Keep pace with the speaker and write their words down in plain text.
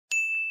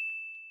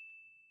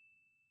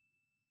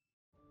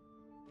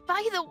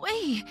By the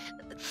way,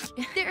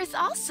 there's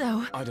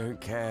also... I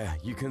don't care.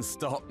 You can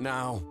stop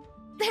now.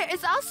 There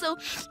is also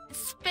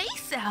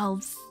space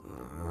elves.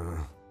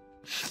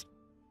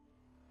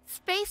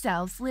 Space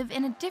elves live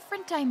in a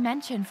different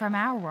dimension from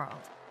our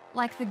world,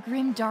 like the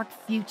grim dark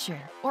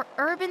future or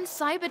urban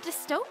cyber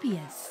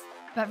dystopias.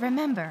 But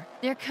remember,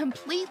 they're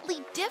completely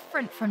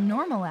different from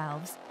normal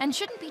elves and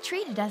shouldn't be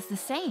treated as the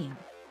same.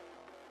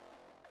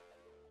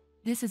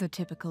 This is a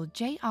typical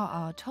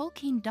J.R.R.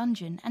 Tolkien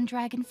Dungeon and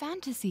Dragon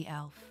fantasy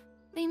elf.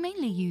 They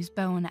mainly use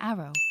bow and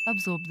arrow,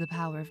 absorb the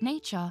power of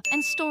nature,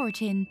 and store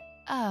it in,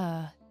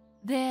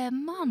 their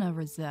mana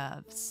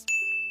reserves.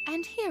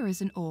 And here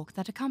is an orc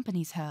that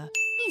accompanies her.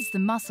 He's the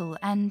muscle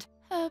and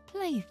her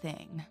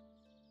plaything.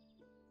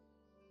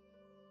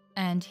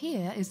 And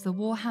here is the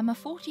Warhammer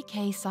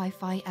 40k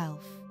sci-fi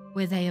elf,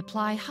 where they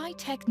apply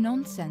high-tech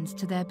nonsense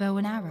to their bow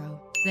and arrow.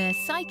 Their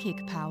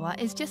psychic power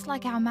is just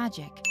like our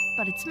magic,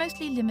 but it's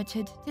mostly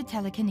limited to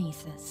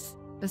telekinesis.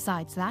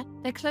 Besides that,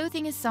 their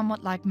clothing is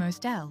somewhat like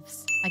most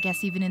elves. I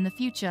guess even in the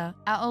future,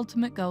 our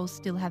ultimate goals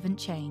still haven't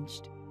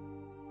changed.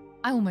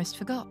 I almost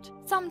forgot.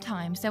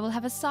 Sometimes they will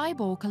have a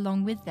cyborc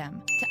along with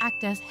them to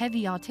act as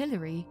heavy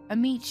artillery, a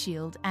meat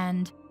shield,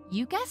 and,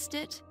 you guessed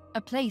it, a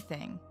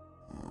plaything.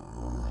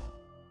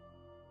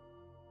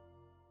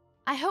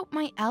 I hope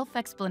my elf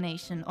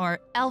explanation, or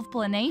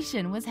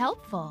elfplanation, was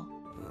helpful.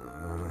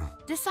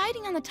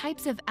 Deciding on the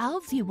types of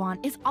elves you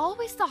want is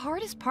always the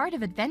hardest part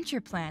of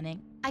adventure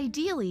planning.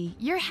 Ideally,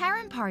 your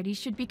harem party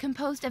should be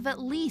composed of at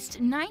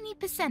least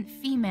 90%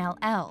 female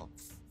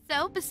elves.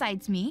 So,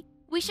 besides me,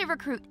 we should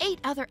recruit 8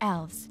 other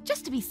elves,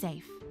 just to be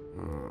safe.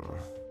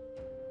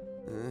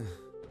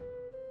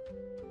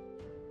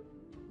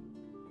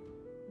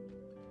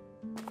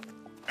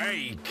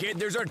 Hey, kid,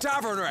 there's a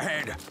tavern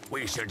ahead.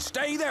 We should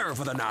stay there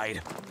for the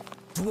night.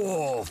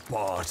 Dwarf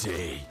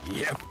party.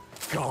 Yep,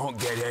 can't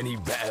get any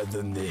better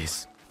than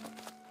this.